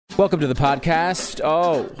Welcome to the podcast.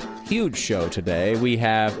 Oh, huge show today. We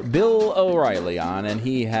have Bill O'Reilly on, and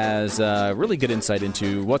he has really good insight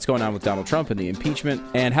into what's going on with Donald Trump and the impeachment,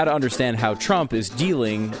 and how to understand how Trump is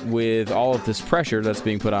dealing with all of this pressure that's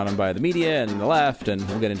being put on him by the media and the left, and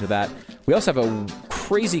we'll get into that. We also have a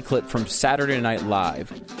crazy clip from Saturday Night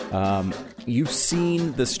Live. You've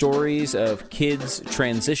seen the stories of kids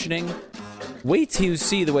transitioning. Wait till you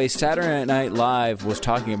see the way Saturday Night Live was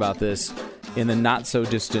talking about this in the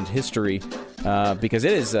not-so-distant history, because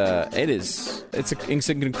it's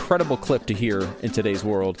an incredible clip to hear in today's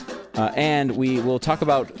world. And we will talk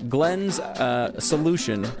about Glenn's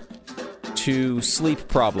solution to sleep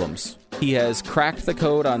problems. He has cracked the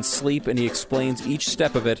code on sleep, and he explains each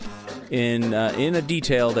step of it in a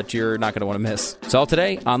detail that you're not going to want to miss. It's all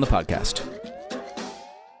today on the podcast.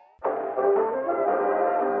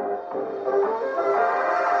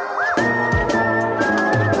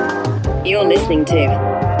 You're listening to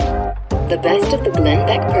the Best of the Glenn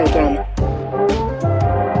Beck program.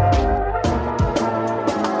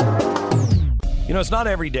 You know, it's not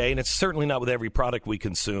every day, and it's certainly not with every product we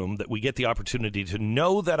consume, that we get the opportunity to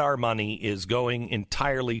know that our money is going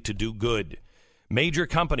entirely to do good. Major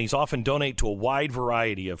companies often donate to a wide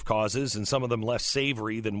variety of causes, and some of them less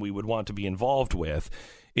savory than we would want to be involved with.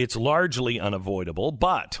 It's largely unavoidable,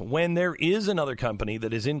 but when there is another company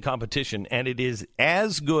that is in competition and it is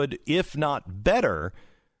as good, if not better,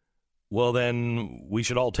 well, then we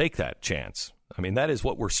should all take that chance. I mean, that is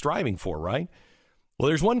what we're striving for, right? Well,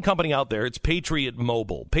 there's one company out there. It's Patriot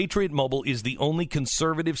Mobile. Patriot Mobile is the only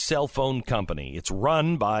conservative cell phone company. It's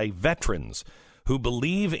run by veterans who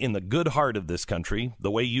believe in the good heart of this country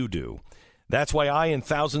the way you do. That's why I and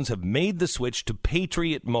thousands have made the switch to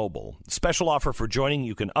Patriot Mobile. Special offer for joining: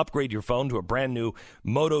 you can upgrade your phone to a brand new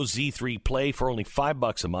Moto Z3 Play for only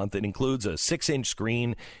 $5 a month. It includes a 6-inch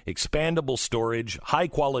screen, expandable storage,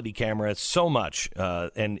 high-quality camera, so much,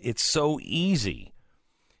 and it's so easy.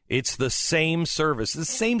 It's the same service, the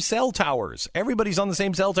same cell towers. Everybody's on the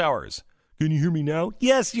same cell towers. Can you hear me now?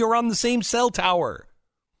 Yes, you're on the same cell tower.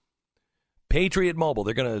 Patriot Mobile,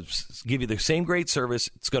 they're going to give you the same great service.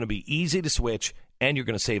 It's going to be easy to switch, and you're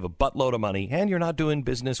going to save a buttload of money, and you're not doing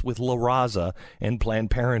business with La Raza and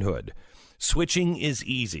Planned Parenthood. Switching is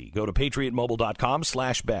easy. Go to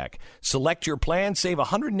patriotmobile.com/Beck. Select your plan. Save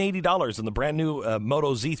 $180 on the brand new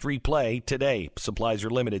Moto Z3 Play today. Supplies are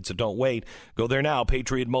limited, so don't wait. Go there now,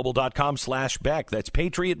 patriotmobile.com/Beck. That's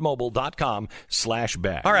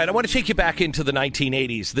patriotmobile.com/Beck. All right, I want to take you back into the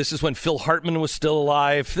 1980s. This is when Phil Hartman was still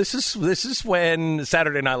alive. This is when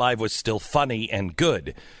Saturday Night Live was still funny and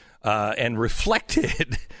good and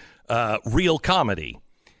reflected real comedy.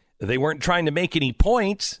 They weren't trying to make any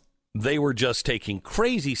points. They were just taking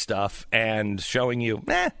crazy stuff and showing you,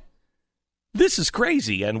 this is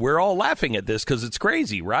crazy, and we're all laughing at this because it's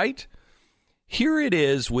crazy, right? Here it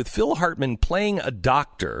is with Phil Hartman playing a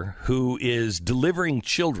doctor who is delivering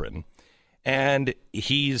children, and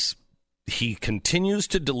he continues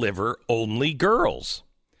to deliver only girls.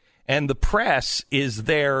 And the press is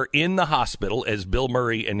there in the hospital as Bill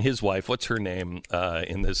Murray and his wife, what's her name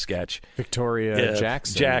in this sketch? Victoria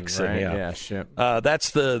Jackson. Jackson, right? yeah. Shit.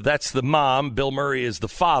 That's the mom. Bill Murray is the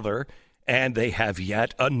father, and they have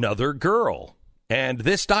yet another girl. And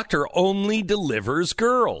this doctor only delivers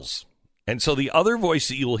girls. And so the other voice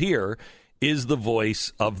that you'll hear is the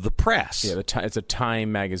voice of the press. Yeah, it's a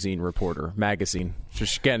Time magazine reporter.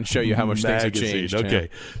 Just again, show you how much things have changed. Okay,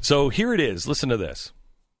 so here it is. Listen to this.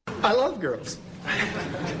 I love girls.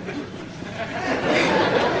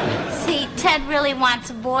 See, Ted really wants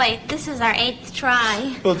a boy. This is our 8th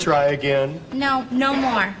try. We'll try again. No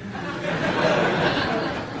more.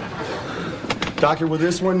 Doctor, will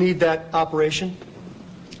this one need that operation?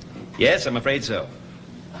 Yes, I'm afraid so.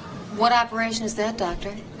 What operation is that,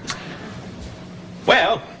 Doctor?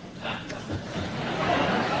 Well,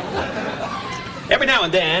 every now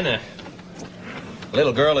and then, a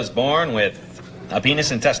little girl is born with a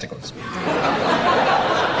penis and testicles.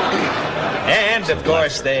 And, of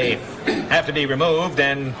course, they have to be removed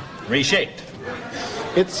and reshaped.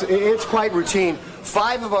 It's quite routine.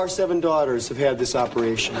 5 of our 7 daughters have had this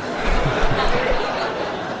operation.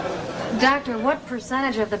 Doctor, what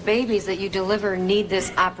percentage of the babies that you deliver need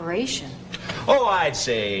this operation? Oh, I'd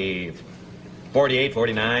say 48,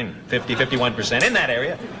 49, 50, 51%, in that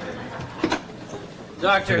area.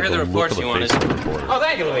 Doctor, here are the reports you wanted. Oh,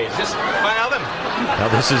 thank you, Louise. Just file them. Now,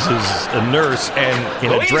 this is a nurse and in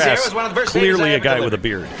Louise a dress, here was one of the first clearly babies I a guy ever with a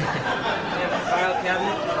beard. File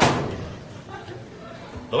cabinet?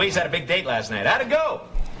 Louise had a big date last night. How'd it go?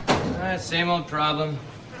 Same old problem.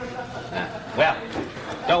 Well,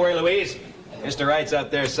 don't worry, Louise. Mr. Wright's out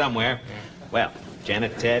there somewhere. Well,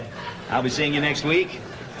 Janet, Ted, I'll be seeing you next week.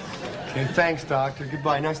 Okay, thanks, Doctor.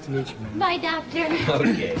 Goodbye. Nice to meet you. Bye, Doctor.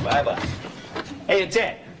 Okay, bye-bye. Hey,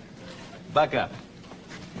 Ted, buck up.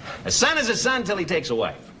 A son is a son till he takes a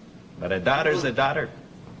wife. But a daughter's a daughter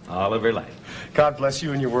all of her life. God bless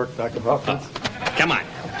you and your work, Dr. Hawkins. Come on.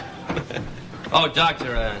 Oh,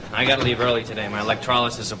 doctor, I gotta leave early today. My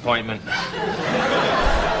electrolysis appointment.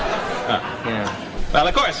 Yeah. Well,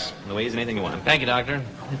 of course, Louise, anything you want. Thank you, doctor.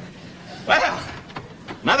 Well,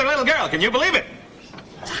 another little girl, can you believe it?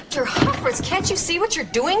 Dr. Hoffritz, can't you see what you're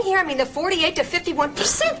doing here? I mean, the 48 to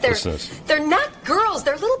 51%, they're not girls,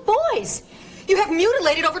 they're little boys. You have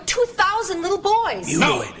mutilated over 2,000 little boys.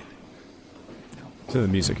 Mutilated. To the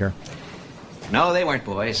music here. No, they weren't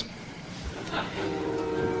boys.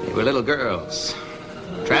 They were little girls,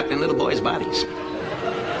 trapped in little boys' bodies.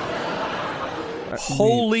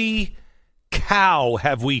 Holy cow,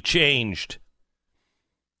 have we changed?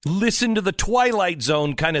 Listen to the Twilight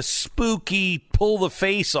Zone kind of spooky, pull the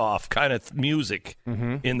face off kind of music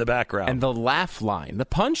in the background. And the laugh line, the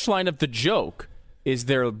punchline of the joke is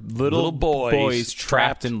they're little boys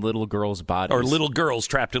trapped in little girls' bodies. Or little girls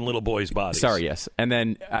trapped in little boys' bodies. Sorry, yes. And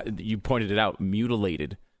then you pointed it out,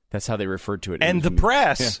 mutilated. That's how they referred to it. And the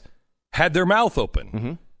press had their mouth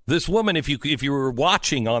open. This woman, if you were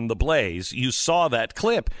watching on The Blaze, you saw that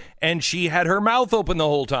clip, and she had her mouth open the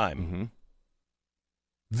whole time.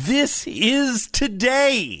 This is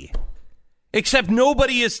today. Except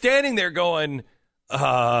nobody is standing there going,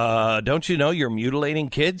 don't you know you're mutilating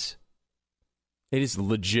kids? It is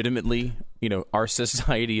legitimately, our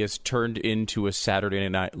society has turned into a Saturday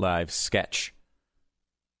Night Live sketch.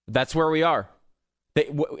 That's where we are.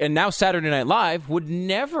 And now Saturday Night Live would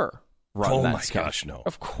never run that sketch. Oh, my gosh, no.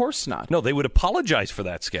 Of course not. No, they would apologize for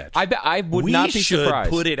that sketch. I would not be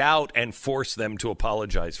surprised. We should put it out and force them to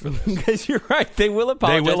apologize for this. Because you're right. They will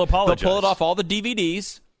apologize. They will apologize. They'll pull it off all the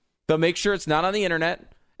DVDs. They'll make sure it's not on the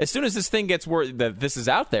internet. As soon as this thing gets word that this is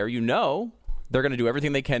out there, they're going to do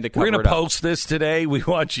everything they can to cover it up. We're going to post this today. We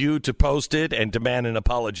want you to post it and demand an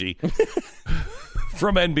apology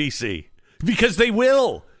from NBC. Because they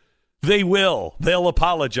will. They will. They'll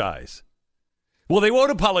apologize. Well, they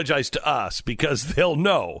won't apologize to us because they'll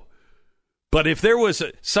know. But if there was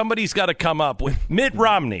somebody's got to come up with Mitt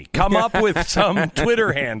Romney, come up with some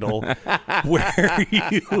Twitter handle where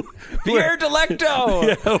you Pierre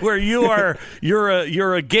Delecto, where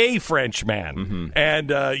you're a gay Frenchman and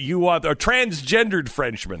you are a transgendered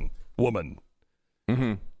Frenchman woman,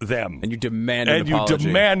 them, and you demand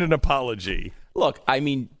an apology. Look, I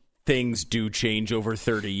mean, things do change over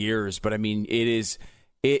 30 years, but I mean,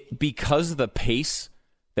 because of the pace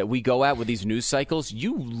that we go at with these news cycles,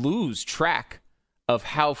 you lose track of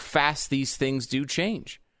how fast these things do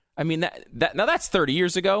change. I mean, now that's 30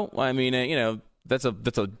 years ago. I mean, that's a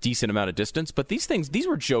decent amount of distance, but these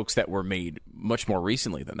were jokes that were made much more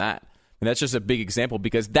recently than that. And that's just a big example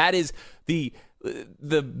because that is the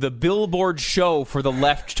billboard show for the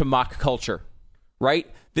left to mock culture, right?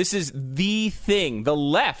 This is the thing. The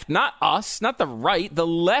left, not us, not the right, the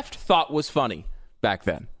left thought was funny back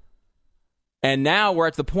then. And now we're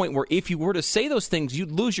at the point where if you were to say those things,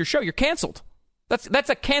 you'd lose your show. You're canceled. That's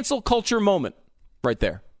a cancel culture moment right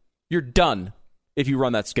there. You're done if you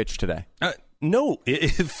run that sketch today. No,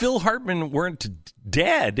 if Phil Hartman weren't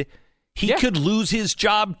dead, he could lose his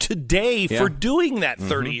job today for doing that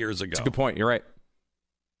 30 years ago. That's a good point. You're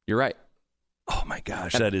right. Oh, my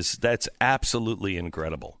gosh. That's absolutely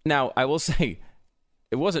incredible. Now, I will say,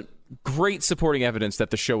 it wasn't great supporting evidence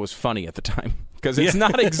that the show was funny at the time because it's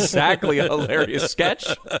not exactly a hilarious sketch,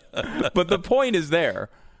 but the point is there.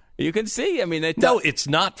 You can see, I mean... it's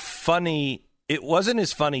not funny. It wasn't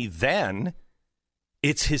as funny then.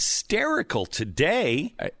 It's hysterical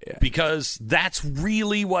today because that's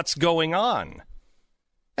really what's going on.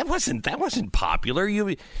 That wasn't popular.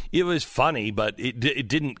 It was funny, but it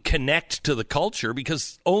didn't connect to the culture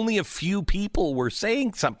because only a few people were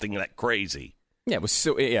saying something that crazy. Yeah, it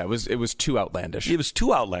was too outlandish. It was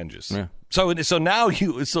too outlandish. Yeah. So now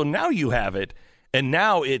you have it, and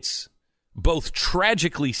now it's both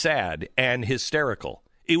tragically sad and hysterical.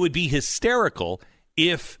 It would be hysterical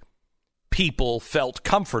if people felt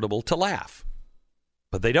comfortable to laugh,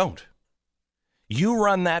 but they don't. You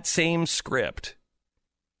run that same script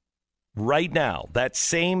right now, that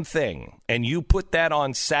same thing, and you put that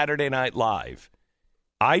on Saturday Night Live,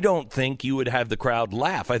 I don't think you would have the crowd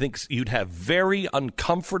laugh. I think you'd have very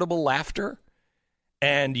uncomfortable laughter,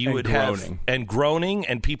 and would groaning. Have groaning,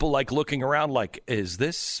 and people like looking around like,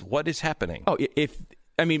 what is happening? Oh,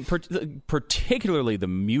 particularly the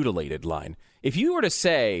mutilated line. If you were to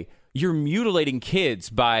say you're mutilating kids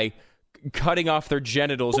by cutting off their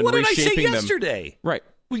genitals But and reshaping them. What did I say yesterday? Right.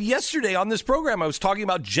 Well, yesterday on this program, I was talking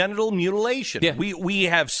about genital mutilation. Yeah. We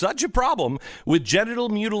have such a problem with genital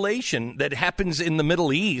mutilation that happens in the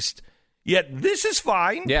Middle East, yet this is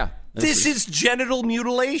fine. Yeah. This is genital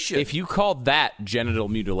mutilation. If you called that genital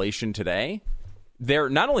mutilation today,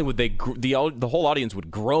 not only would the whole audience would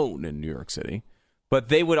groan in New York City, but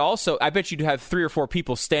they would also, I bet you'd have 3 or 4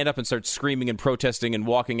 people stand up and start screaming and protesting and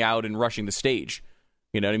walking out and rushing the stage.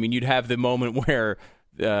 You know what I mean? You'd have the moment where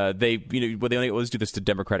they only always do this to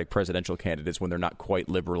Democratic presidential candidates when they're not quite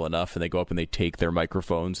liberal enough, and they go up and they take their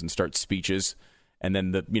microphones and start speeches, and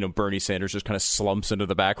then Bernie Sanders just kind of slumps into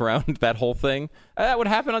the background. That whole thing that would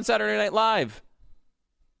happen on Saturday Night Live.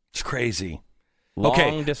 It's crazy.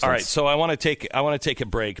 Long distance. All right. So I want to take a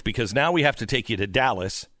break because now we have to take you to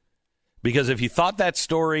Dallas. Because if you thought that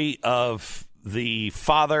story of the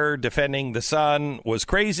father defending the son was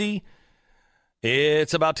crazy,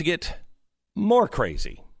 it's about to get more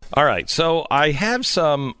crazy. All right, so I have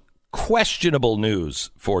some questionable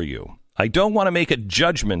news for you. I don't want to make a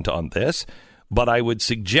judgment on this, but I would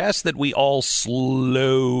suggest that we all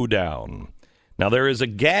slow down. Now, there is a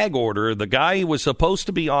gag order. The guy was supposed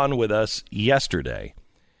to be on with us yesterday,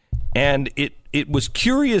 and it was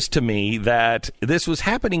curious to me that this was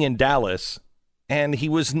happening in Dallas, and he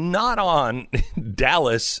was not on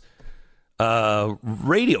Dallas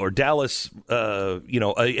radio or Dallas,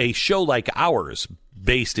 a show like ours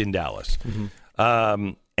based in Dallas.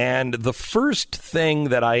 Mm-hmm. And the first thing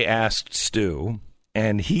that I asked Stu,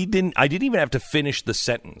 and I didn't even have to finish the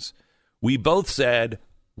sentence. We both said,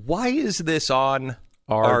 why is this on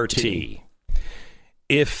RT?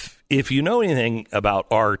 If you know anything about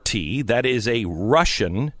RT, that is a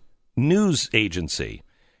Russian news agency.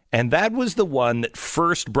 And that was the one that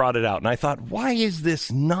first brought it out. And I thought, why is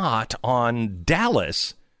this not on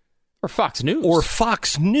Dallas? Or Fox News. Or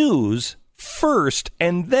Fox News first,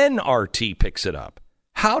 and then RT picks it up.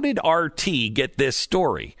 How did RT get this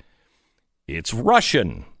story? It's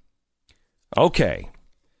Russian. Okay.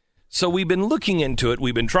 So we've been looking into it.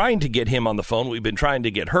 We've been trying to get him on the phone. We've been trying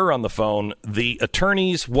to get her on the phone. The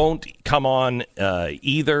attorneys won't come on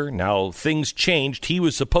either. Now, things changed. He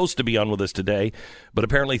was supposed to be on with us today, but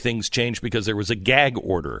apparently things changed because there was a gag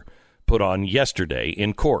order put on yesterday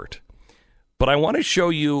in court. But I want to show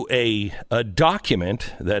you a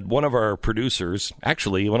document that one of our producers'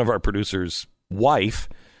 wife,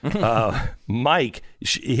 Mike,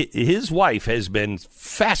 his wife has been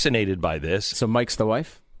fascinated by this. So Mike's the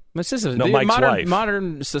wife? This is Mike's wife.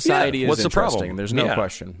 Modern society is what's interesting. The problem? There's no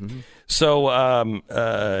question. Mm-hmm.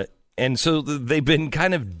 So, so they've been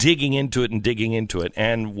kind of digging into it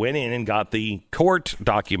and went in and got the court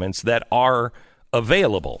documents that are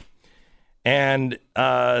available. And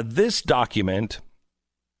this document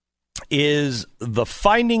is the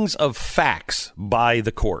findings of facts by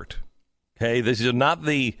the court. Okay, this is not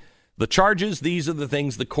the charges. These are the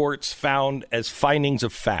things the courts found as findings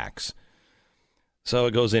of facts. So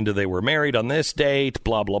it goes into they were married on this date,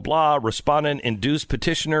 blah, blah, blah. Respondent induced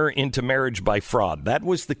petitioner into marriage by fraud. That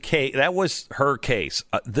was the case. That was her case.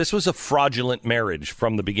 This was a fraudulent marriage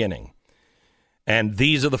from the beginning. And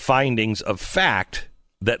these are the findings of fact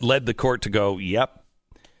that led the court to go, yep.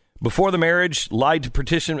 Before the marriage, lied to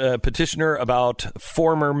petitioner about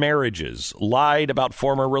former marriages, lied about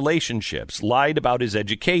former relationships, lied about his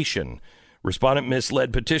education. Respondent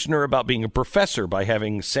misled petitioner about being a professor by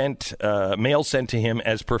having mail sent to him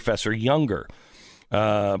as Professor Younger.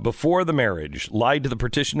 Before the marriage, lied to the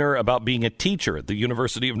petitioner about being a teacher at the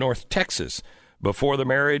University of North Texas. Before the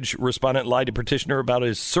marriage, respondent lied to petitioner about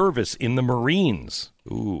his service in the Marines.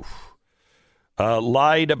 Oof.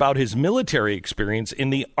 Lied about his military experience in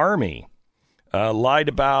the Army. Lied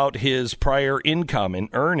about his prior income and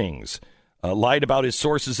earnings. Lied about his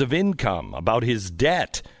sources of income, about his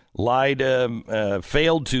debt.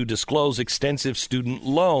 Failed to disclose extensive student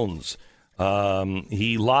loans.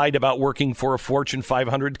 He lied about working for a Fortune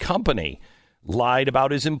 500 company. Lied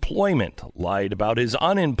about his employment. Lied about his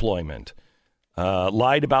unemployment.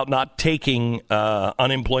 Lied about not taking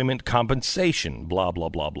unemployment compensation. Blah, blah,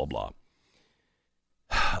 blah, blah, blah.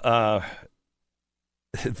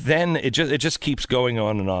 Then it just keeps going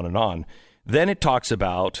on and on and on. Then it talks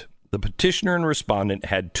about the petitioner and respondent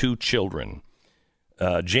had 2 children.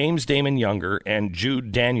 James Damon Younger and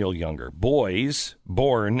Jude Daniel Younger, boys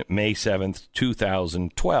born May 7th,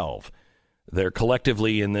 2012. They're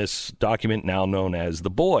collectively in this document now known as the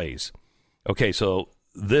boys. Okay, so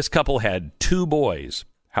this couple had 2 boys.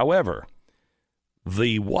 However,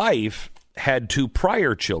 the wife had 2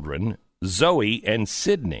 prior children, Zoe and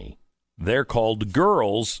Sydney. They're called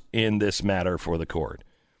girls in this matter for the court.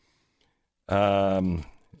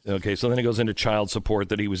 Okay, so then it goes into child support,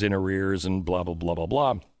 that he was in arrears and blah, blah, blah, blah,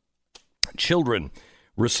 blah. Children.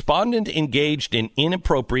 Respondent engaged in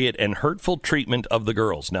inappropriate and hurtful treatment of the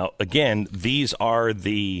girls. Now, again, these are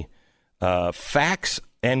the facts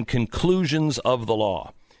and conclusions of the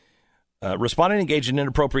law. Respondent engaged in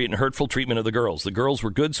inappropriate and hurtful treatment of the girls. The girls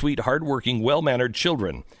were good, sweet, hardworking, well-mannered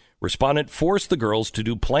children. Respondent forced the girls to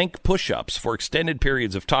do plank push-ups for extended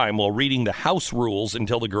periods of time while reading the house rules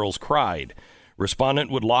until the girls cried. Respondent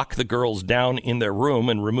would lock the girls down in their room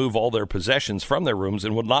and remove all their possessions from their rooms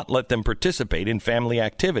and would not let them participate in family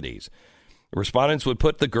activities. Respondents would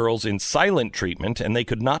put the girls in silent treatment, and they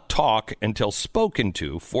could not talk until spoken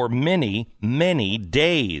to for many, many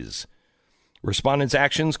days. Respondents'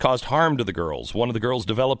 actions caused harm to the girls. One of the girls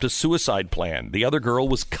developed a suicide plan. The other girl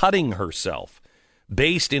was cutting herself.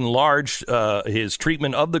 Based in large his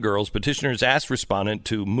treatment of the girls, petitioners asked respondent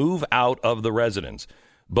to move out of the residence.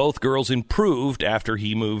 Both girls improved after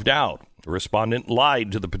he moved out. The respondent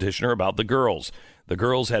lied to the petitioner about the girls. The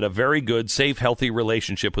girls had a very good, safe, healthy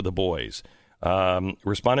relationship with the boys.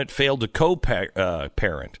 Respondent failed to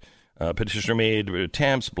co-parent. Petitioner made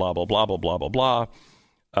attempts, blah, blah, blah, blah, blah, blah,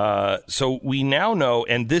 blah. So we now know,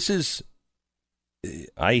 and this is,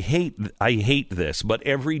 I hate this, but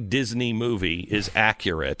every Disney movie is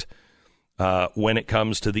accurate when it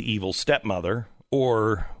comes to the evil stepmother,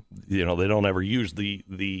 or they don't ever use the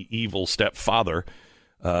evil stepfather.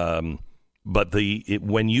 But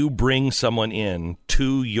when you bring someone in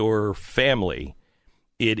to your family,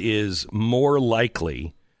 it is more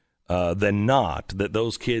likely than not that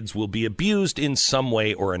those kids will be abused in some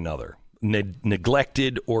way or another,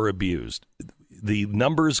 neglected or abused. The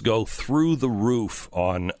numbers go through the roof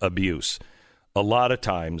on abuse a lot of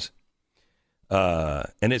times,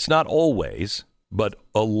 and it's not always, but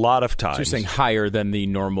a lot of times. So you're saying higher than the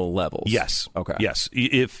normal levels? Yes. Okay. Yes.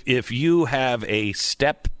 If you have a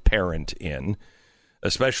step parent in,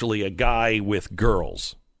 especially a guy with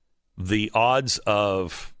girls, the odds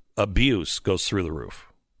of abuse goes through the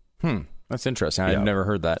roof. That's interesting. I've never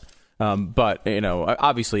heard that. But,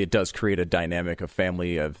 obviously it does create a dynamic of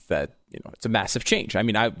family of that, it's a massive change. I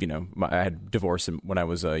mean, I had divorced when I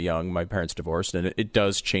was young. My parents divorced, and it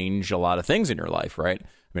does change a lot of things in your life, right?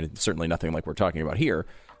 I mean, it's certainly nothing like we're talking about here.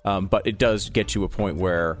 But it does get to a point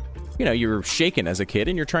where, you're shaken as a kid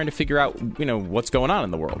and you're trying to figure out, what's going on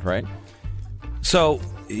in the world, right? So,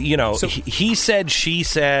 he said, she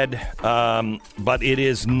said, but it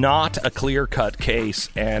is not a clear-cut case.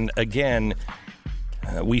 And again,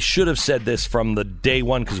 we should have said this from the day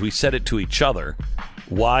one because we said it to each other.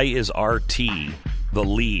 Why is RT the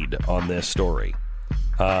lead on this story?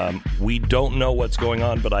 We don't know what's going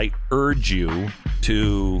on, but I urge you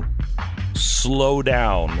to slow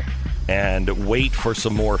down and wait for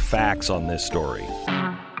some more facts on this story.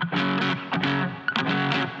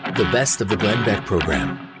 The best of the Glenn Beck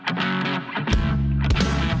program.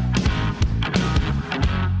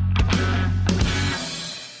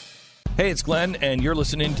 Hey, it's Glenn, and you're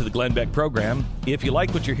listening to the Glenn Beck program. If you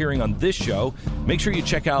like what you're hearing on this show, make sure you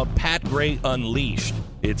check out Pat Gray Unleashed.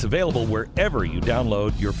 It's available wherever you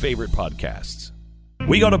download your favorite podcasts.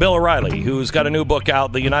 We go to Bill O'Reilly, who's got a new book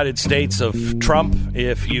out, The United States of Trump.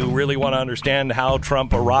 If you really want to understand how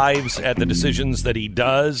Trump arrives at the decisions that he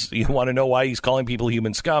does, you want to know why he's calling people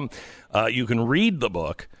human scum, you can read the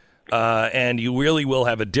book. And you really will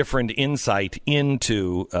have a different insight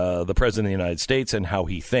into the President of the United States and how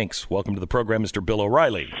he thinks. Welcome to the program, Mr. Bill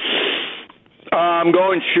O'Reilly. I'm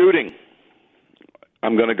going shooting.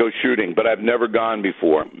 I'm going to go shooting, but I've never gone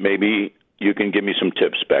before. Maybe you can give me some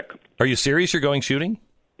tips, Beck. Are you serious you're going shooting?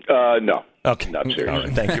 No. Okay. Not serious. All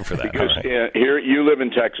right. Thank you for that. Because here, you live in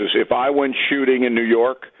Texas. If I went shooting in New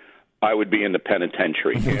York, I would be in the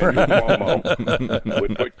penitentiary. Andrew Cuomo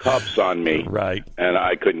would put cuffs on me. Right. And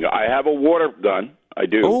I couldn't go. I have a water gun. I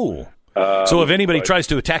do. Ooh. So if anybody tries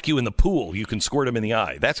to attack you in the pool, you can squirt them in the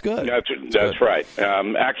eye. That's good. That's right.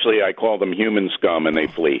 Actually, I call them human scum, and they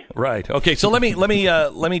flee. Right. Okay. So let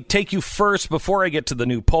me take you first before I get to the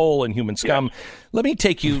new poll and human scum. Yes. Let me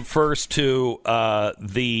take you first to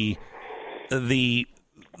the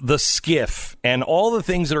skiff and all the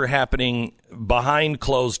things that are happening behind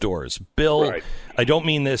closed doors. Bill, right. I don't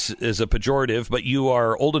mean this as a pejorative, but you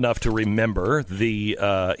are old enough to remember the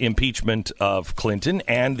impeachment of Clinton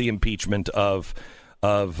and the impeachment of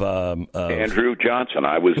Andrew Johnson.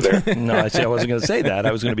 I was there. No, I wasn't going to say that.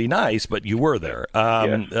 I was going to be nice, but you were there.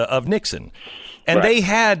 Yes. Of Nixon. And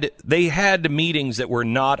right. they had meetings that were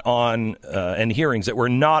not on and hearings that were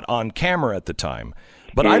not on camera at the time.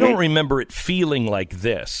 But I don't remember it feeling like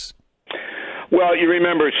this. Well, you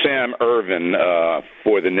remember Sam Ervin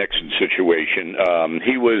for the Nixon situation.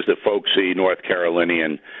 He was the folksy North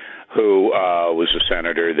Carolinian who was a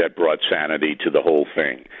senator that brought sanity to the whole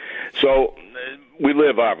thing. So we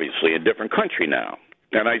live, obviously, in a different country now.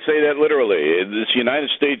 And I say that literally. This United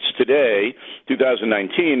States today,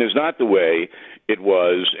 2019, is not the way it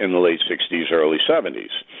was in the late 60s, early 70s.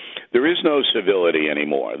 There is no civility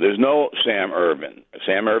anymore. There's no Sam Ervin.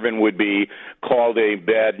 Sam Ervin would be called a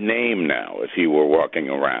bad name now if he were walking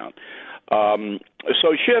around.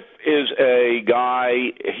 So Schiff is a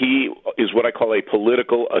guy, he is what I call a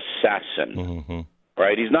political assassin,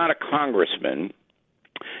 right? He's not a congressman.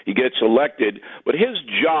 He gets elected, but his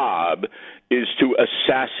job is to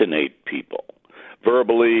assassinate people,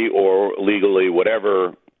 verbally or legally,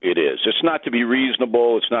 whatever it is. It's not to be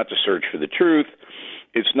reasonable. It's not to search for the truth.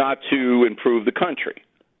 It's not to improve the country.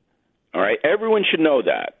 All right? Everyone should know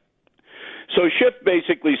that. So Schiff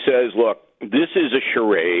basically says, look, this is a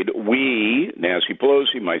charade. We, Nancy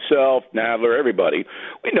Pelosi, myself, Nadler, everybody,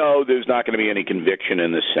 we know there's not going to be any conviction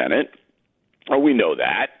in the Senate. Or we know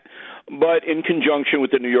that. But in conjunction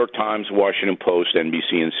with the New York Times, Washington Post,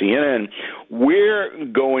 NBC, and CNN, we're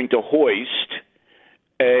going to hoist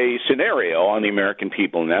a scenario on the American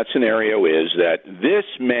people, and that scenario is that this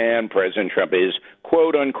man, President Trump, is,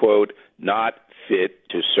 quote, unquote, not fit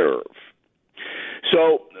to serve.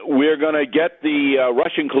 So we're going to get the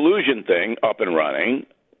Russian collusion thing up and running.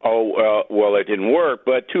 Well, it didn't work,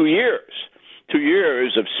 but 2 years. 2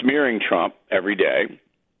 years of smearing Trump every day.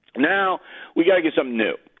 Now we got to get something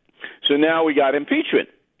new. So now we got impeachment,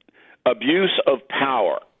 abuse of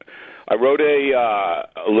power. I wrote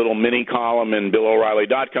a little mini column in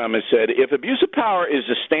BillO'Reilly.com and said, if abuse of power is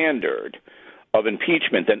the standard of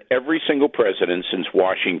impeachment, then every single president since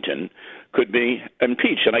Washington could be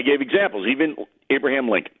impeached. And I gave examples. Even Abraham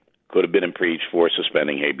Lincoln could have been impeached for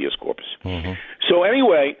suspending habeas corpus. So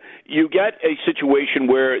anyway, you get a situation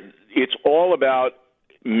where it's all about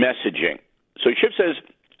messaging. So Schiff says,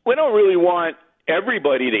 we don't really want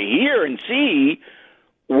everybody to hear and see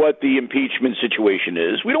what the impeachment situation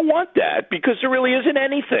is. We don't want that because there really isn't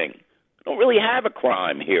anything. We don't really have a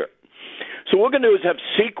crime here. So what we're going to do is have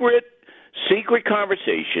secret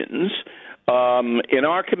conversations in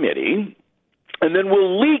our committee, and then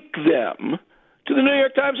we'll leak them to the New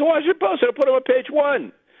York Times and Washington Post. I'll put them on page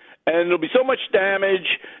one. And there'll be so much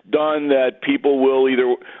damage done that people will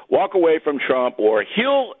either walk away from Trump or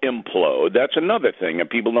he'll implode. That's another thing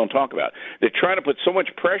that people don't talk about. They're trying to put so much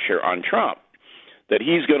pressure on Trump that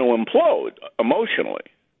he's going to implode emotionally.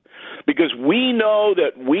 Because we know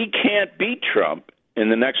that we can't beat Trump in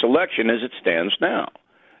the next election as it stands now.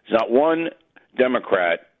 There's not one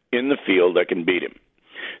Democrat in the field that can beat him.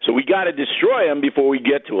 So we got to destroy him before we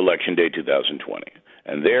get to Election Day 2020.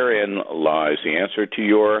 And therein lies the answer to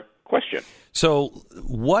your question. So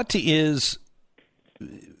what is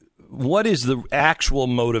the actual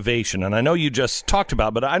motivation? And I know you just talked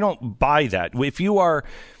about, but I don't buy that. If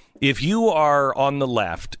you are on the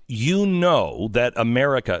left, you know that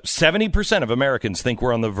America, 70% of Americans think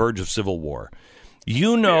we're on the verge of civil war.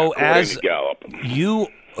 You know, as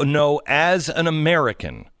an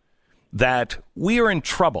American that we are in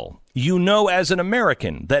trouble. You know, as an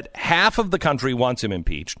American, that half of the country wants him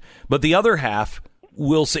impeached, but the other half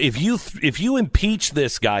will say, if you impeach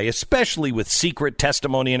this guy, especially with secret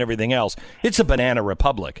testimony and everything else, it's a banana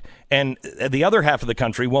republic, and the other half of the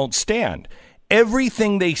country won't stand.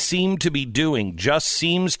 Everything they seem to be doing just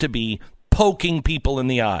seems to be poking people in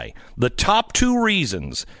the eye. The top two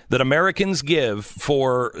reasons that Americans give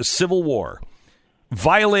for civil war: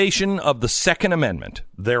 violation of the Second Amendment.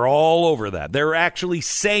 They're all over that. They're actually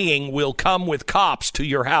saying we'll come with cops to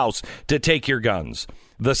your house to take your guns.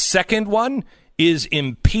 The second one is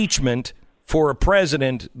impeachment for a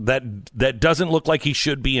president that doesn't look like he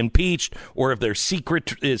should be impeached, or if there's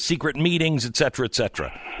secret meetings, et cetera, et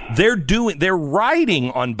cetera. They're riding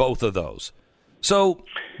on both of those. So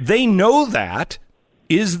they know that.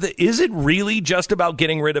 Is it really just about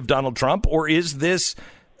getting rid of Donald Trump, or is this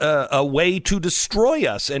a way to destroy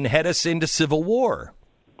us and head us into civil war?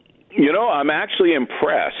 You know, I'm actually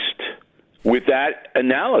impressed with that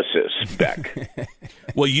analysis, Beck.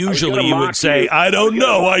 Well, usually you would say, I don't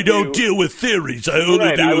know. I don't deal with theories. I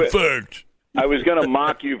only deal with facts. I was going to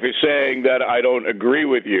mock you for saying that I don't agree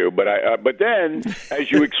with you, but then,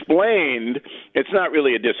 as you explained, it's not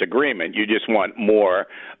really a disagreement. You just want more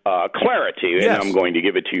clarity, and I'm going to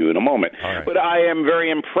give it to you in a moment. Right. But I am very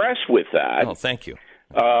impressed with that. Oh, thank you.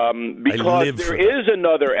 Because there is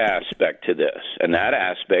another aspect to this, and that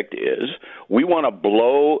aspect is we want to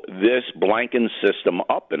blow this blanking system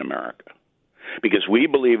up in America. because we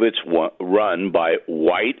believe it's run by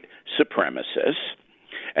white supremacists,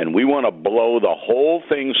 and we want to blow the whole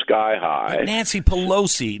thing sky high. But Nancy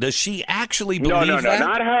Pelosi, does she actually believe that? No,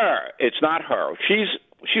 not her. It's not her.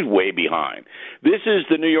 She's way behind. This is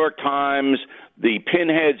the New York Times, the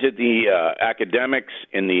pinheads at the academics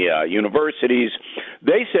in the universities.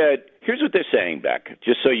 They said, here's what they're saying, Beck,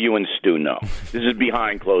 just so you and Stu know. This is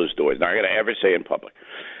behind closed doors. Not going to ever say in public.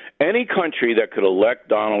 Any country that could elect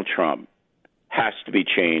Donald Trump has to be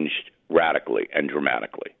changed radically and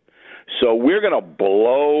dramatically. So we're going to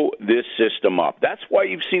blow this system up. That's why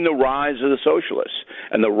you've seen the rise of the socialists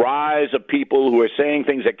and the rise of people who are saying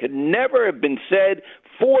things that could never have been said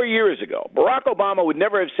 4 years ago. Barack Obama would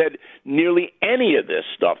never have said nearly any of this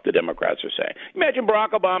stuff the Democrats are saying. Imagine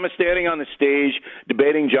Barack Obama standing on the stage,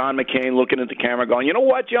 debating John McCain, looking at the camera, going, you know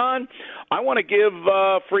what, John? I want to give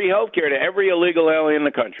free health care to every illegal alien in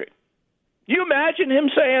the country. You imagine him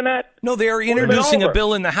saying that? No, they are introducing a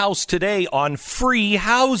bill in the House today on free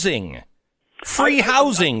housing. Free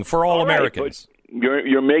housing for all Americans. But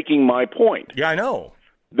you're making my point. Yeah, I know.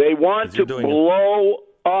 They want to blow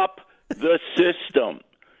up the system.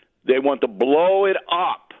 They want to blow it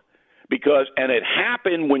up and it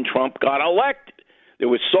happened when Trump got elected. They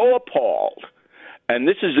were so appalled. And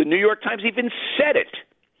this is the New York Times even said it.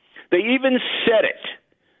 They even said it.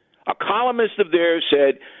 A columnist of theirs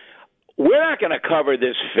said, we're not going to cover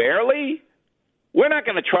this fairly. We're not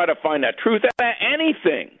going to try to find the truth out of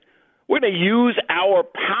anything. We're going to use our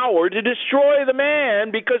power to destroy the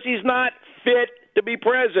man because he's not fit to be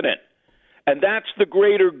president. And that's the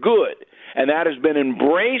greater good. And that has been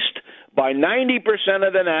embraced by 90%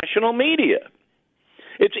 of the national media.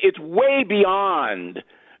 It's way beyond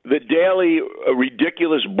the daily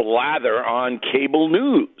ridiculous blather on cable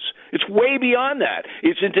news. It's way beyond that.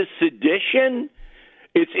 It's into sedition.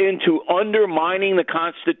 It's into undermining the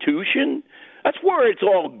Constitution. That's where it's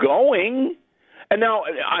all going. And now,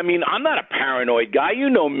 I mean, I'm not a paranoid guy. You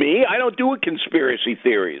know me. I don't do conspiracy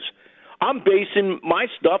theories. I'm basing my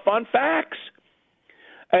stuff on facts.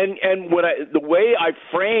 And the way I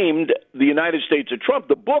framed the United States of Trump,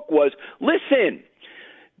 the book was, listen,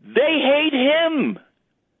 they hate him.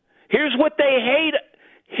 Here's what they hate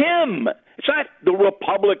him. It's not the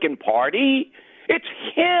Republican Party. It's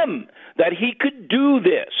him, that he could do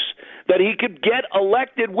this, that he could get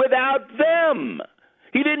elected without them.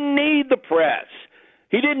 He didn't need the press.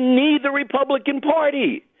 He didn't need the Republican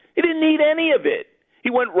Party. He didn't need any of it. He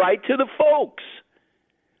went right to the folks.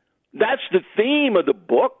 That's the theme of the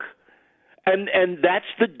book, and that's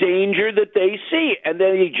the danger that they see. And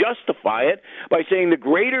then they justify it by saying the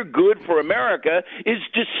greater good for America is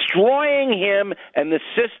destroying him and the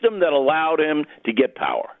system that allowed him to get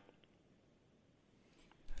power.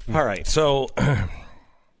 All right, so...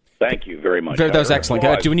 Thank you very much. That was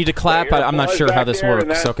excellent. Do we need to clap? I'm not sure how this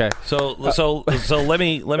works. Okay. So let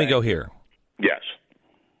me go here. Yes.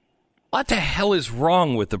 What the hell is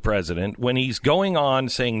wrong with the president when he's going on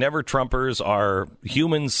saying never Trumpers are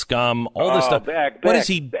human scum, all this stuff? What is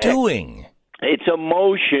he doing? It's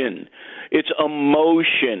emotion. It's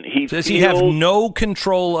emotion. Does he have no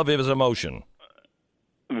control of his emotion?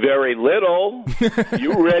 Very little.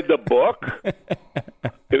 You read the book.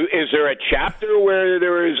 Is there a chapter where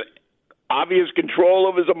there is obvious control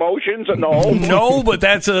of his emotions? No. No, but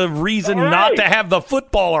that's a reason not to have the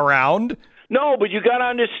football around. No, but you got to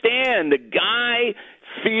understand, the guy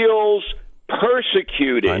feels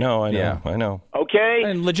persecuted. I know. Okay?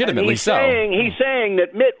 And legitimately so. He's saying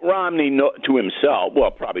that Mitt Romney, to himself,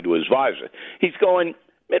 well, probably to his advisor, he's going,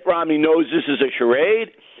 Mitt Romney knows this is a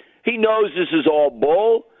charade. He knows this is all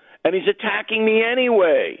bull, and he's attacking me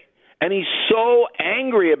anyway. And he's so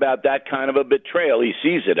angry about that kind of a betrayal, he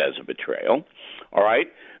sees it as a betrayal, all right,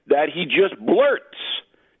 that he just blurts.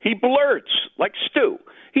 He blurts, like Stu.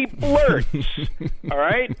 He blurts, all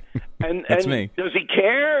right? And me. Does he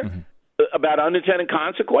care about unintended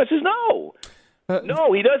consequences? No.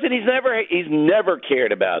 No, he doesn't. He's never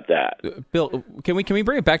cared about that. Bill, can we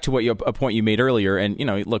bring it back to a point you made earlier? And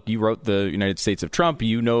look, you wrote the United States of Trump.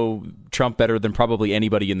 You know Trump better than probably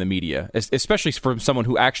anybody in the media, especially from someone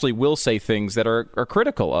who actually will say things that are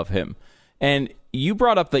critical of him. And you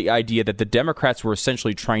brought up the idea that the Democrats were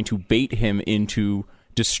essentially trying to bait him into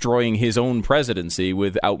destroying his own presidency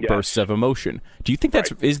with outbursts of emotion. Do you think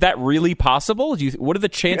is that really possible? What are the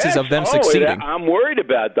chances of them succeeding? I'm worried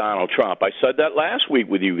about Donald Trump. I said that last week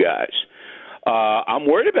with you guys. I'm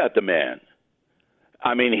worried about the man.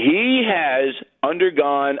 I mean, he has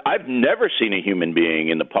undergone, I've never seen a human being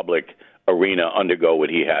in the public arena undergo what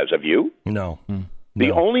he has. Have you? No.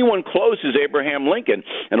 The only one close is Abraham Lincoln,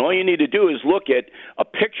 and all you need to do is look at a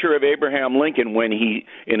picture of Abraham Lincoln when he,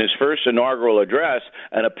 in his first inaugural address,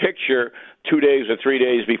 and a picture 2 days or 3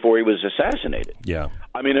 days before he was assassinated. Yeah.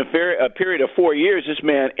 I mean, a period of 4 years, this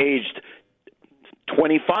man aged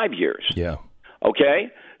 25 years. Yeah.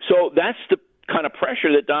 Okay? So that's the kind of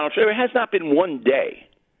pressure that Donald Trump, there has not been one day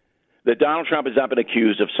that Donald Trump has not been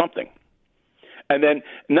accused of something. And then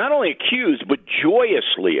not only accused, but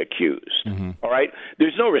joyously accused. All right?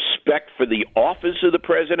 There's no respect for the office of the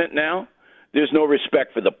president now. There's no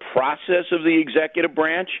respect for the process of the executive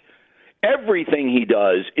branch. Everything he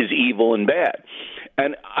does is evil and bad.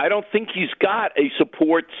 And I don't think he's got a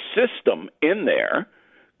support system in there,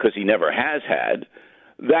 because he never has had,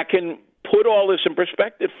 that can put all this in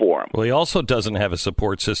perspective for him. Well, he also doesn't have a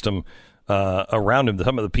support system around him.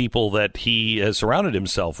 Some of the people that he has surrounded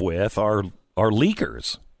himself with are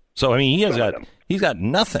leakers. So I mean, he's got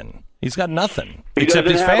nothing. He's got nothing except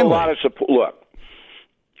his family. Have a lot of support. Look,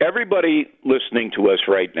 everybody listening to us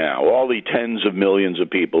right now, all the tens of millions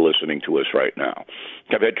of people listening to us right now,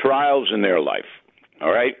 have had trials in their life,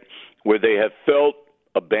 all right, where they have felt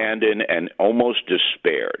abandoned and almost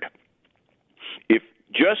despaired. If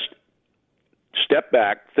just step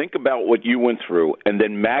back, think about what you went through, and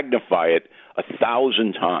then magnify it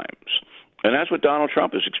 1,000 times. And that's what Donald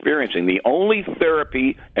Trump is experiencing. The only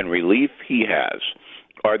therapy and relief he has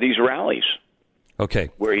are these rallies. Okay.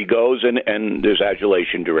 Where he goes and there's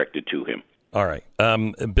adulation directed to him. All right.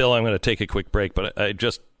 Bill, I'm going to take a quick break, but I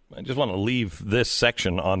just want to leave this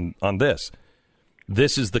section on this.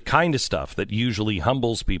 This is the kind of stuff that usually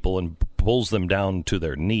humbles people and pulls them down to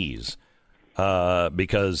their knees,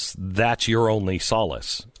 because that's your only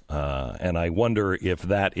solace. And I wonder if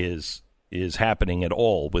that is happening at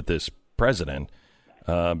all with this president,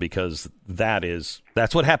 because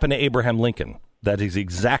that's what happened to Abraham Lincoln. That is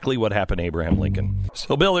exactly what happened to Abraham Lincoln.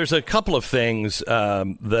 So, Bill, there's a couple of things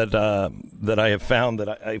that I have found that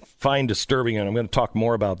I find disturbing, and I'm going to talk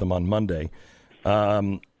more about them on Monday.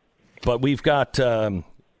 But we've got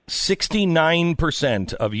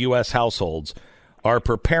 69% of U.S. households are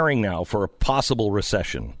preparing now for a possible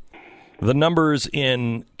recession. The numbers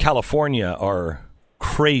in California are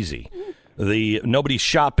crazy. Nobody's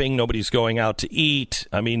shopping, nobody's going out to eat.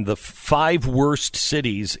 I mean, the 5 worst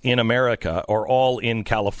cities in America are all in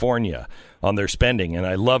California on their spending. And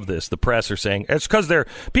I love this. The press are saying it's because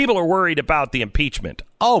people are worried about the impeachment.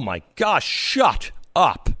 Oh, my gosh, shut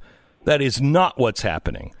up. That is not what's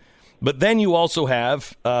happening. But then you also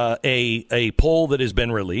have a poll that has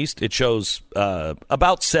been released. It shows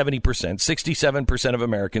about 70%, 67% of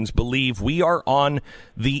Americans believe we are on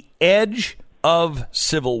the edge of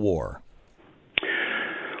civil war.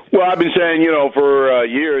 Well, I've been saying, for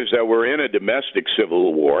years that we're in a domestic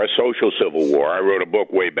civil war, a social civil war. I wrote a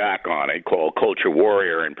book way back on it called Culture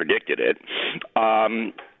Warrior and predicted it.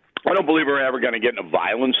 I don't believe we're ever going to get in a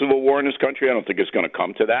violent civil war in this country. I don't think it's going to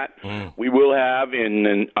come to that. We will have,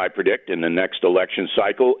 I predict, in the next election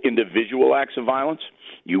cycle, individual acts of violence.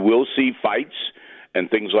 You will see fights and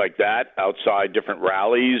things like that outside different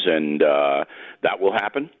rallies, and that will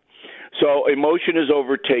happen. So emotion has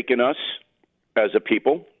overtaken us as a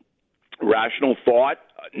people. Rational thought,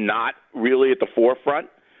 not really at the forefront.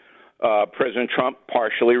 President Trump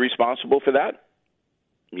partially responsible for that.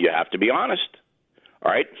 You have to be honest,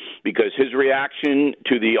 all right? Because his reaction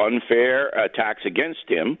to the unfair attacks against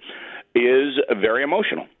him is very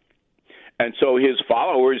emotional. And so his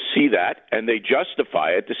followers see that, and they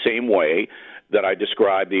justify it the same way that I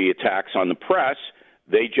described the attacks on the press.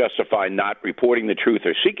 They justify not reporting the truth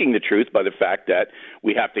or seeking the truth by the fact that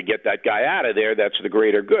we have to get that guy out of there. That's the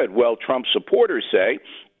greater good. Well, Trump supporters say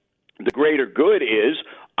the greater good is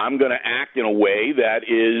I'm going to act in a way that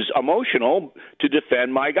is emotional to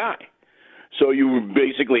defend my guy. So you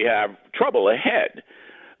basically have trouble ahead.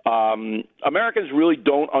 Americans really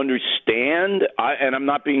don't understand, and I'm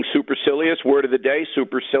not being supercilious, word of the day,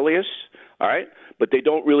 supercilious, all right? But they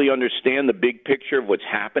don't really understand the big picture of what's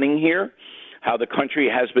happening here. How the country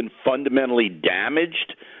has been fundamentally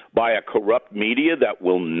damaged by a corrupt media that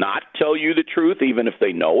will not tell you the truth, even if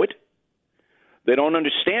they know it. They don't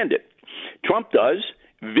understand it. Trump does,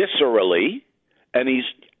 viscerally, and he's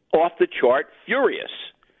off the chart furious.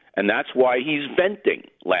 And that's why he's venting,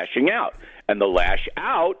 lashing out. And the lash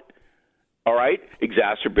out, all right,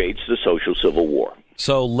 exacerbates the social civil war.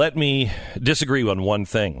 So let me disagree on one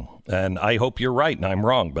thing. And I hope you're right and I'm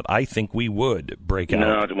wrong, but I think we would break out.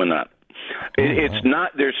 No, we're not. It's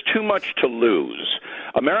not. There's too much to lose.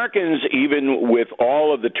 Americans, even with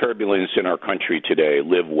all of the turbulence in our country today,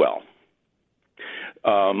 live well.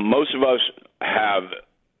 Most of us have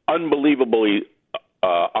unbelievably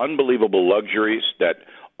unbelievable luxuries that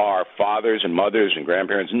our fathers and mothers and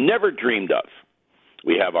grandparents never dreamed of.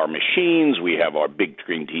 We have our machines, we have our big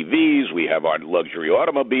screen TVs, we have our luxury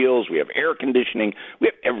automobiles, we have air conditioning, we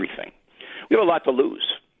have everything. We have a lot to lose.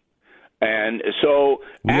 And so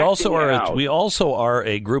we also are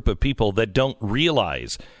a group of people that don't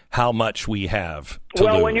realize how much we have to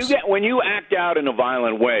lose. when you act out in a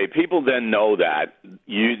violent way, people then know that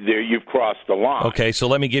you've crossed the line. Okay, so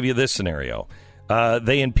let me give you this scenario.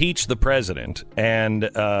 They impeach the president, and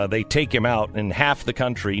they take him out, and half the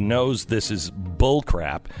country knows this is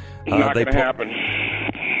bullcrap. Not going to happen.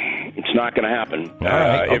 It's not going to happen. All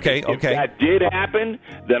right. If that did happen,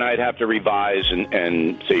 then I'd have to revise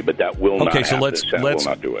and say, but that will not happen. Let's will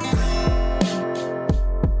not do it.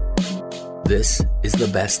 This is the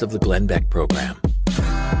Best of the Glenn Beck program.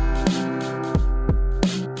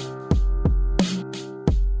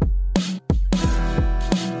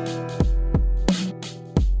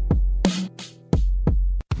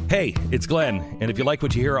 Hey, it's Glenn, and if you like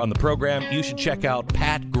what you hear on the program, you should check out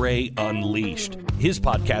Pat Gray Unleashed. His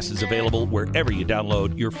podcast is available wherever you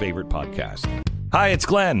download your favorite podcast. Hi, it's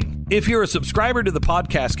Glenn. If you're a subscriber to the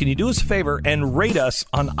podcast, can you do us a favor and rate us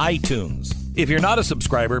on iTunes? If you're not a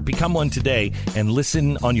subscriber, become one today and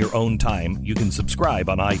listen on your own time. You can subscribe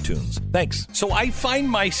on iTunes. Thanks. So I find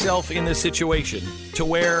myself in this situation to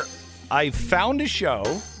where I've found a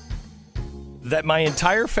show that my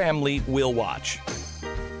entire family will watch.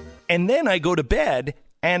 And then I go to bed,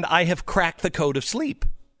 and I have cracked the code of sleep.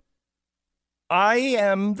 I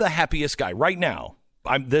am the happiest guy right now.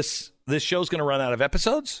 This show's going to run out of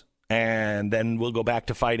episodes, and then we'll go back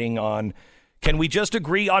to fighting on, can we just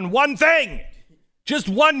agree on one thing? Just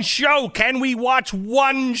one show. Can we watch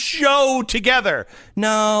one show together?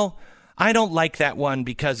 No, I don't like that one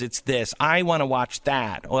because it's this. I want to watch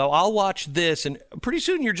that. Well, I'll watch this, and pretty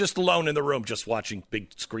soon you're just alone in the room just watching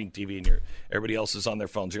big screen TV, and everybody else is on their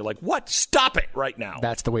phones. You're like, what? Stop it right now.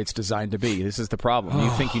 That's the way it's designed to be. This is the problem.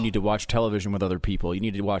 You think you need to watch television with other people. You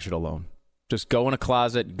need to watch it alone. Just go in a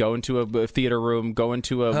closet, go into a theater room, go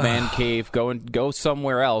into a man cave, go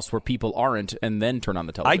somewhere else where people aren't, and then turn on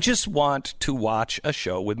the television. I just want to watch a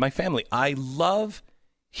show with my family. I love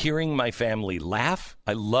hearing my family laugh.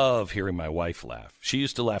 I love hearing my wife laugh. She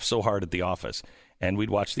used to laugh so hard at The Office, and we'd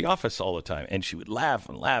watch The Office all the time, and she would laugh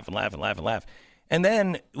and laugh and laugh and laugh and laugh. And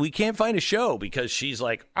then we can't find a show because she's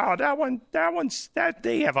like, oh, that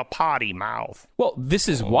they have a potty mouth. Well, this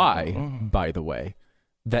is why, by the way,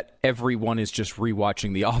 that everyone is just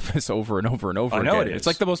rewatching The Office over and over and over again. I know it is. It's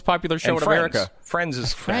like the most popular show in America. Friends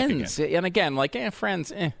is Friends. And again,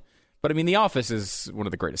 Friends, But I mean, The Office is one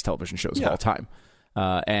of the greatest television shows of all time.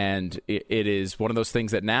 And it is one of those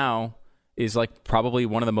things that now is like probably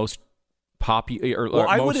one of the most popular or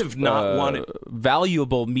I most would have not wanted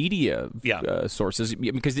valuable media sources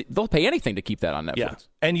because they'll pay anything to keep that on Netflix.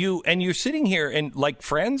 Yeah. And you're sitting here and like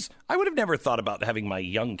Friends, I would have never thought about having my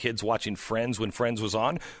young kids watching Friends when Friends was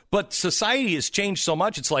on, but society has changed so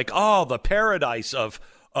much. It's like, oh, the paradise of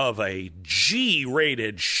a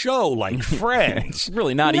G-rated show like Friends. It's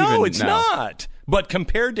really not even. No, it's not. But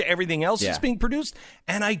compared to everything else that's being produced,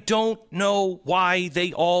 and I don't know why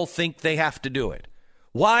they all think they have to do it.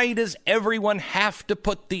 Why does everyone have to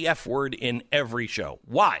put the F word in every show?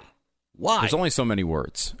 Why? There's only so many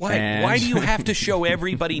words. Why do you have to show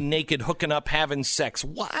everybody naked, hooking up, having sex?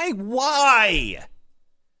 Why?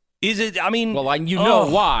 Is it, I mean... Well, you know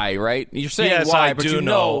why, right? You're saying yes, why, I but do you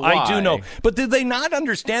know why. I do know. But did they not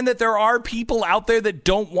understand that there are people out there that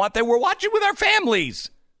don't want that? We're watching with our families.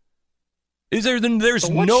 There's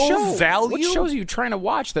no value? What shows are you trying to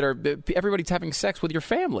watch that are everybody's having sex with your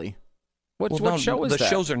family? What show is that? The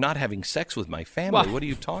shows are not having sex with my family. Well, what are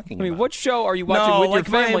you talking about? I mean, what show are you watching with your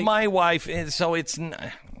family? My wife, so it's...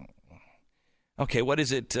 Okay, what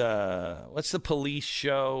is it? What's the police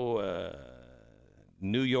show?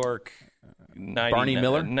 New York... Barney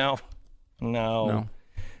Miller? No.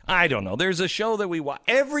 I don't know. There's a show that we watch.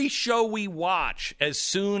 Every show we watch, as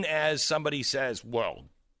soon as somebody says, well,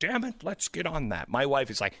 damn it, let's get on that. My wife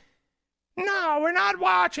is like... No, we're not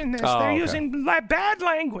watching this. They're using bad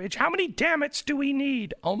language. How many damn it's do we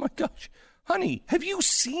need? Oh, my gosh. Honey, have you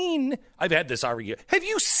seen... I've had this argument. Have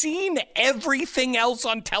you seen everything else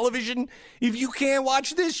on television? If you can't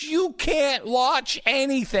watch this, you can't watch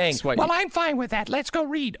anything. Well, I'm fine with that. Let's go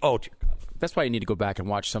read. Oh, dear God. That's why you need to go back and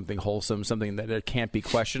watch something wholesome, something that can't be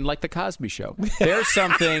questioned, like The Cosby Show. There's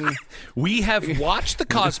something... We have watched The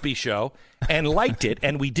Cosby Show and liked it,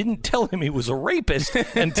 and we didn't tell him he was a rapist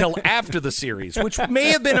until after the series, which may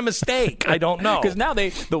have been a mistake. I don't know. Because now the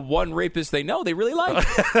one rapist they know, they really like.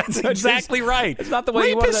 That's exactly right. It's not the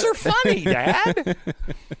way rapists are funny, Dad.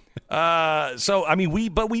 So I mean, we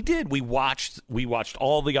watched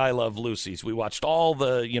all the I Love Lucy's. We watched all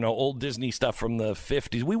the old Disney stuff from the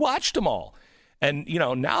 50s. We watched them all, and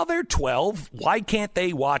now they're 12. Why can't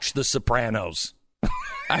they watch The Sopranos?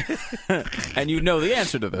 And you know the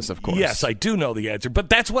answer to this, of course. Yes, I do know the answer, but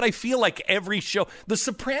that's what I feel like every show. The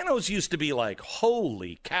Sopranos used to be like,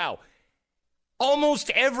 holy cow. Almost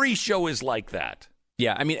every show is like that.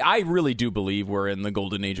 Yeah, I mean, I really do believe we're in the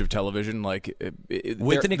golden age of television. Like,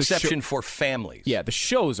 with an exception for families. Yeah, the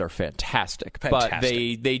shows are fantastic. But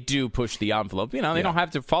they do push the envelope. They don't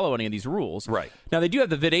have to follow any of these rules. Right. Now, they do have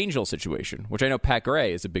the VidAngel situation, which I know Pat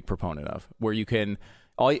Gray is a big proponent of, where you can...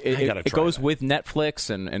 It goes with Netflix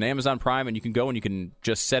and Amazon Prime, and you can go and you can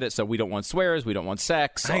just set it so we don't want swears, we don't want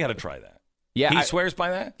sex. I got to try that. Yeah, he swears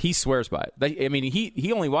by that? He swears by it. I mean,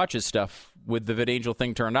 he only watches stuff with the VidAngel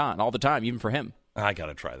thing turned on all the time, even for him. I got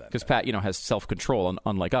to try that. Because Pat, has self-control,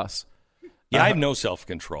 unlike us. Yeah, I have no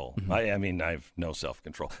self-control. Mm-hmm. I have no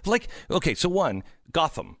self-control. Like, okay, so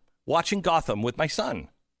Gotham. Watching Gotham with my son.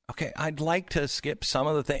 Okay, I'd like to skip some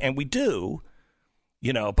of the things, and we do,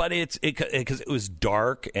 but because it was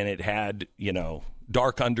dark and it had,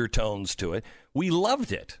 dark undertones to it. We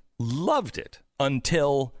loved it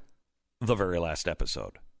until the very last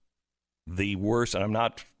episode. The worst, and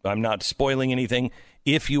I'm not spoiling anything.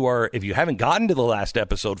 If you haven't gotten to the last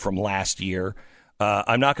episode from last year,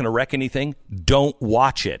 I'm not going to wreck anything. Don't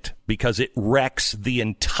watch it because it wrecks the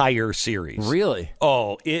entire series. Really?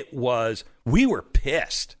 Oh, we were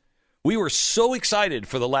pissed. We were so excited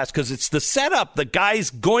for the last, because it's the setup. The guy's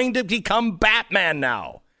going to become Batman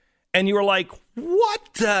now. And you were like, what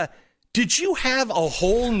the? Did you have a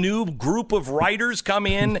whole new group of writers come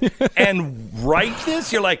in and write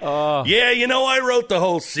this? You're like, I wrote the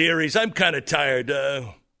whole series. I'm kind of tired.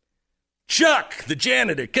 Chuck, the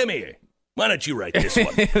janitor, come here. Why don't you write this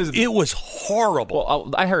one? It was horrible.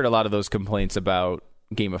 Well, I heard a lot of those complaints about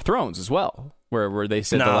Game of Thrones as well, where they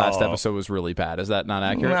said the last episode was really bad. Is that not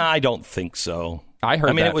accurate? No, I don't think so. I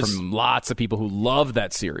heard that from lots of people who love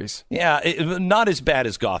that series. Yeah, not as bad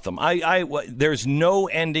as Gotham. There's no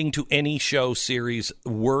ending to any show series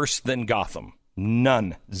worse than Gotham.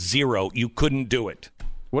 None. Zero. You couldn't do it.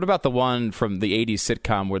 What about the one from the 80s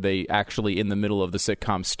sitcom where they actually, in the middle of the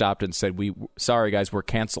sitcom, stopped and said, sorry, guys, we're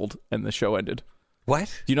canceled, and the show ended?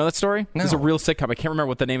 What? Do you know that story? No. It's a real sitcom. I can't remember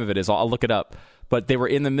what the name of it is. I'll look it up. But they were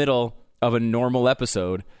in the middle of a normal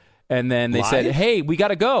episode, and then they said, hey, we got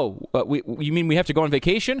to go. You mean we have to go on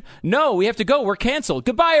vacation? No, we have to go. We're canceled.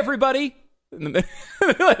 Goodbye, everybody.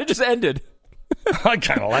 It just ended. I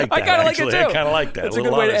kind of like that. I kind of like it, too. I kind of like that. It's a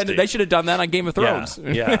good way to end it. They should have done that on Game of Thrones.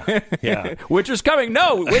 Yeah. Winter's coming.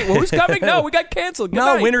 No. Wait, who's coming? No, we got canceled. Good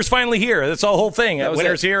no, night. winter's finally here. That's the whole thing.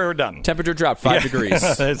 Winter's here. We're done. Temperature dropped 5 degrees.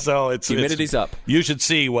 So humidity's up. You should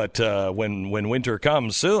see what when winter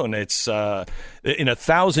comes soon. It's in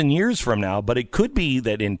 1,000 years from now, but it could be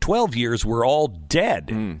that in 12 years we're all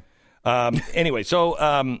dead. Anyway,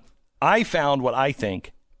 so I found what I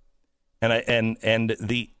think, and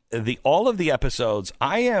the all of the episodes,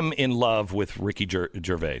 I am in love with Ricky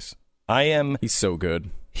Gervais. He's so good.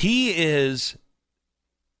 He is,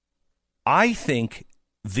 I think,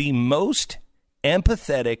 the most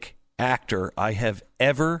empathetic actor I have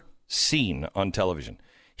ever seen on television.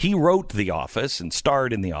 He wrote The Office and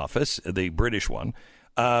starred in The Office, the British one.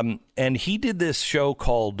 And he did this show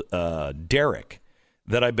called Derek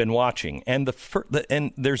that I've been watching. And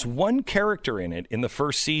and there's one character in it in the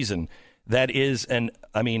first season that is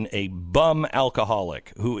a bum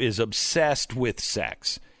alcoholic who is obsessed with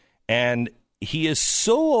sex. And he is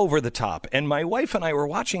so over the top. And my wife and I were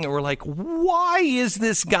watching and we're like, why is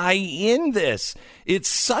this guy in this? It's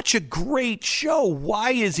such a great show.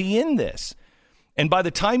 Why is he in this? And by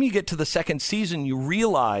the time you get to the second season, you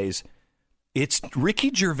realize it's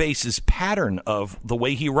Ricky Gervais's pattern of the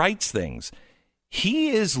way he writes things. He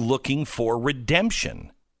is looking for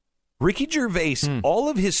redemption. Ricky Gervais, all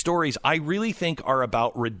of his stories, I really think are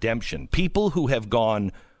about redemption. People who have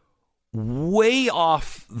gone way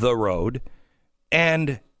off the road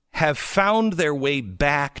and have found their way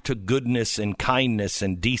back to goodness and kindness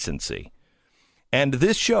and decency. And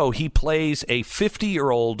this show, he plays a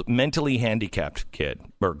 50-year-old mentally handicapped kid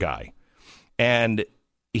or guy. And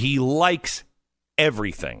he likes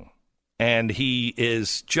everything. And he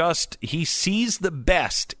sees the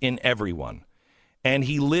best in everyone. And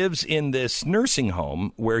he lives in this nursing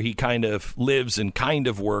home where he kind of lives and kind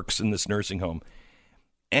of works in this nursing home.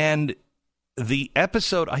 And the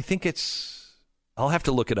episode, I think I'll have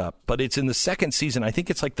to look it up, but it's in the second season. I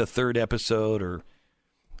think it's like the third episode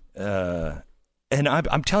and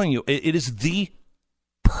I'm telling you, it is the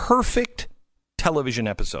perfect television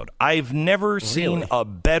episode. I've never seen a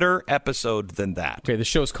better episode than that. Okay, the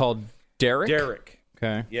show's called Derek? Derek.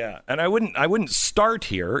 Okay. Yeah, and I wouldn't start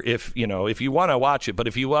here if you want to watch it, but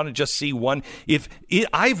if you want to just see one,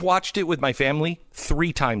 I've watched it with my family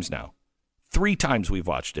 3 times now. 3 times we've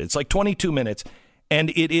watched it. It's like 22 minutes,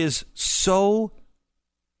 and it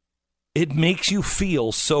makes you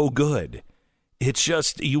feel so good. It's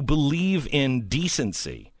just, you believe in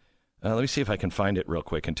decency. Let me see if I can find it real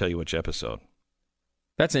quick and tell you which episode.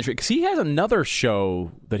 That's interesting, because he has another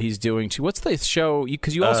show that he's doing too. What's the show?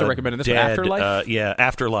 Because you also recommended this one, Afterlife?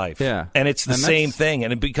 Afterlife. Yeah. And it's the same thing.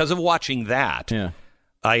 And because of watching that,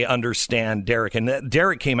 I understand Derek. And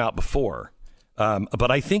Derek came out before.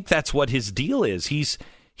 But I think that's what his deal is.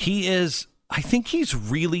 I think he's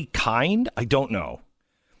really kind. I don't know.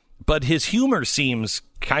 But his humor seems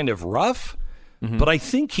kind of rough. Mm-hmm. But I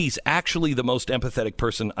think he's actually the most empathetic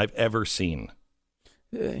person I've ever seen.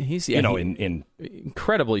 He's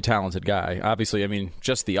incredibly talented guy. Obviously, I mean,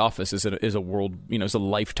 just The Office is a world, is a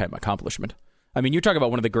lifetime accomplishment. I mean, you're talking about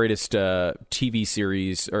one of the greatest TV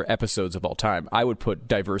series or episodes of all time. I would put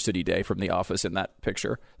Diversity Day from The Office in that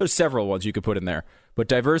picture. There's several ones you could put in there, but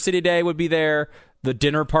Diversity Day would be there. The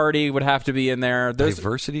dinner party would have to be in there.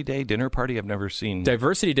 Diversity Day, dinner party, I've never seen.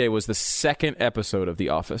 Diversity Day was the second episode of The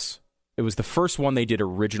Office. It was the first one they did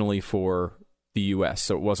originally for the U.S.,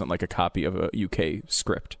 so it wasn't like a copy of a UK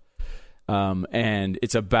script. And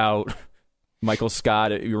it's about Michael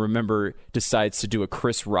Scott, you remember, decides to do a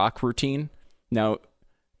Chris Rock routine. Now,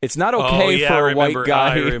 it's not okay for a white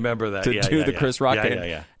guy to do the Chris Rock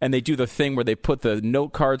thing. And they do the thing where they put the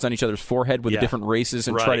note cards on each other's forehead with the different races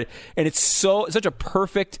and try to... And it's such a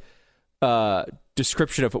perfect...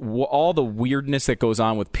 description of all the weirdness that goes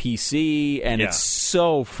on with PC, and it's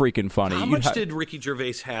so freaking funny. How much did Ricky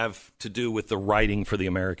Gervais have to do with the writing for the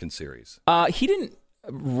American series? He didn't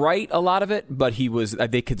write a lot of it, but he was.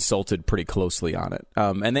 They consulted pretty closely on it.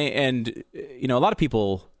 A lot of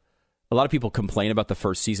people complain about the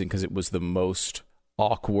first season because it was the most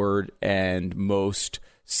awkward and most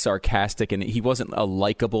sarcastic, and he wasn't a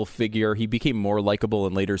likable figure. He became more likable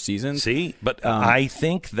in later seasons. See, but I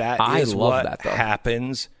think that is what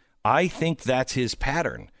happens. I think that's his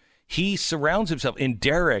pattern. He surrounds himself. In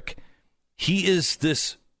Derek, he is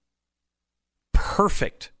this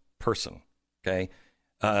perfect person. Okay,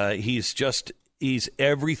 he's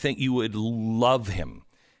everything. You would love him,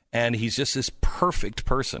 and he's just this perfect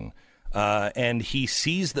person. And he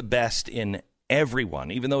sees the best in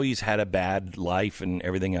everyone, even though he's had a bad life and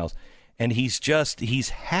everything else. And he's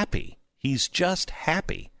happy. He's just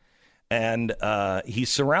happy. And he's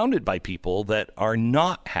surrounded by people that are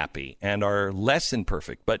not happy and are less than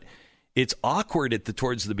perfect. But it's awkward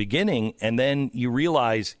towards the beginning, and then you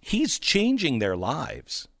realize he's changing their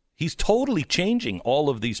lives. He's totally changing all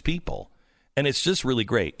of these people. And it's just really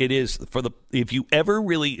great. It is if you're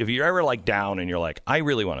ever like down and you're like, I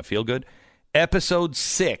really want to feel good, Episode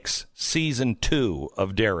 6, Season 2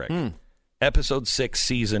 of Derek. Episode 6,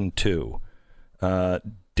 Season 2.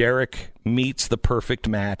 Derek meets the perfect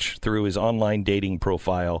match through his online dating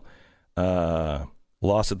profile.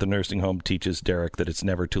 Loss at the nursing home teaches Derek that it's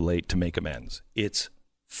never too late to make amends. It's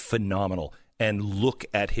phenomenal. And look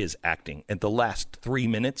at his acting. At the last 3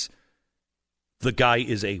 minutes, the guy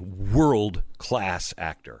is a world-class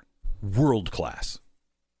actor. World-class.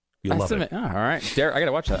 You love it. Oh, all right. Derek, I got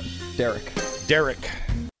to watch that. Derek.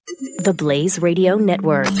 The Blaze Radio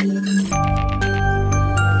Network.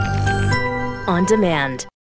 On demand.